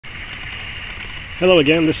Hello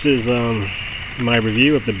again, this is my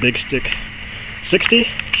review of the Big Stik 60.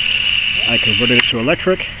 I converted it to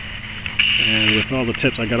electric, and with all the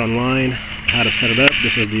tips I got online, how to set it up,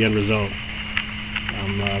 this is the end result.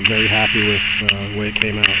 I'm very happy with the way it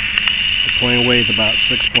came out. The plane weighs about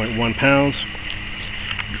 6.1 pounds,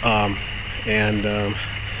 and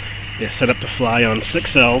it's set up to fly on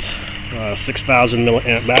 6 cells, 6,000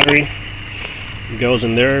 milliamp battery. It goes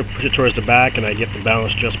in there, push it towards the back, and I get the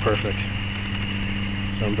balance just perfect.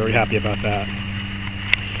 So I'm very happy about that.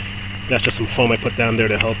 That's just some foam I put down there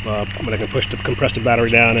to help when I can compress the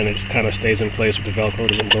battery down, and it kind of stays in place with the Velcro,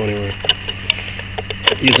 doesn't go anywhere.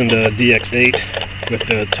 Using the DX8 with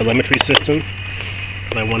the telemetry system,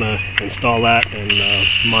 and I want to install that and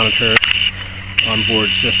monitor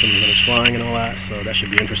onboard systems that it's flying and all that, so that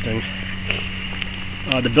should be interesting.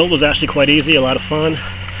 The build was actually quite easy, a lot of fun,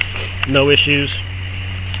 no issues.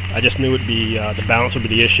 I just knew it'd be the balance would be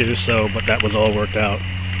the issue, but that was all worked out.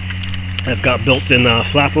 I've got built-in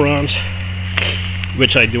flaperons,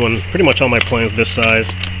 which I do on pretty much all my planes this size.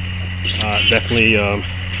 Definitely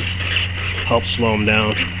helps slow them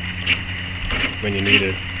down when you need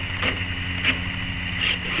it.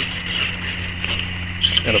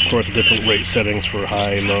 And of course, different rate settings for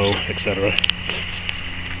high, low, etc.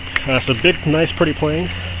 It's a big, nice, pretty plane,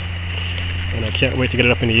 and I can't wait to get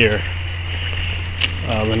it up in the air.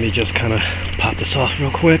 Let me just kind of pop this off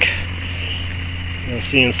real quick. You'll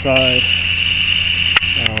see inside,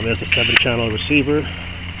 there's a 7-channel receiver,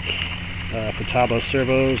 Futaba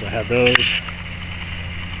servos, I have those,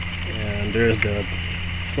 and there's the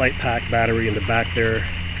flight pack battery in the back there,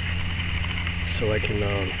 so I can,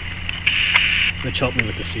 which helped me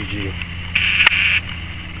with the CG.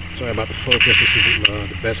 Sorry about the focus, this isn't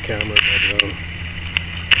the best camera, but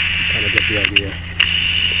kind of get the idea.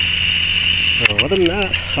 Other than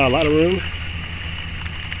that, a lot of room.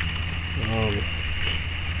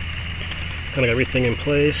 Kind of got everything in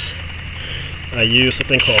place. I use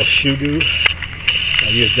something called shoe glue. I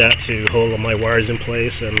use that to hold all my wires in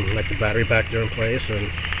place and like the battery back there in place,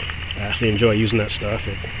 and I actually enjoy using that stuff.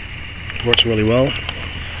 It works really well.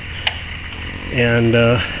 And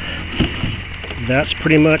that's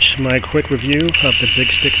pretty much my quick review of the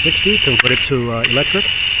Big Stik 60 converted to electric.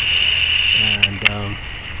 And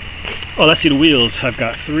oh, let's see the wheels. I've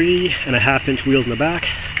got 3.5-inch wheels in the back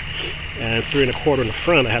and 3 1/4 in the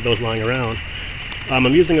front. I have those lying around. I'm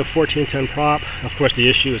using a 1410 prop. Of course, the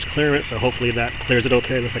issue is clearance, so hopefully that clears it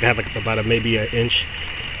okay. Looks like I have about maybe an inch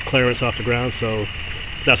clearance off the ground, so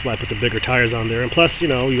that's why I put the bigger tires on there. And plus, you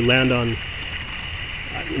land on,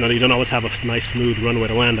 you don't always have a nice smooth runway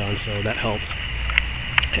to land on, so that helps.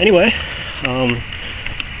 Anyway,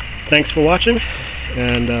 thanks for watching,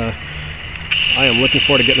 and I am looking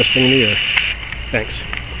forward to getting this thing in the air. Thanks.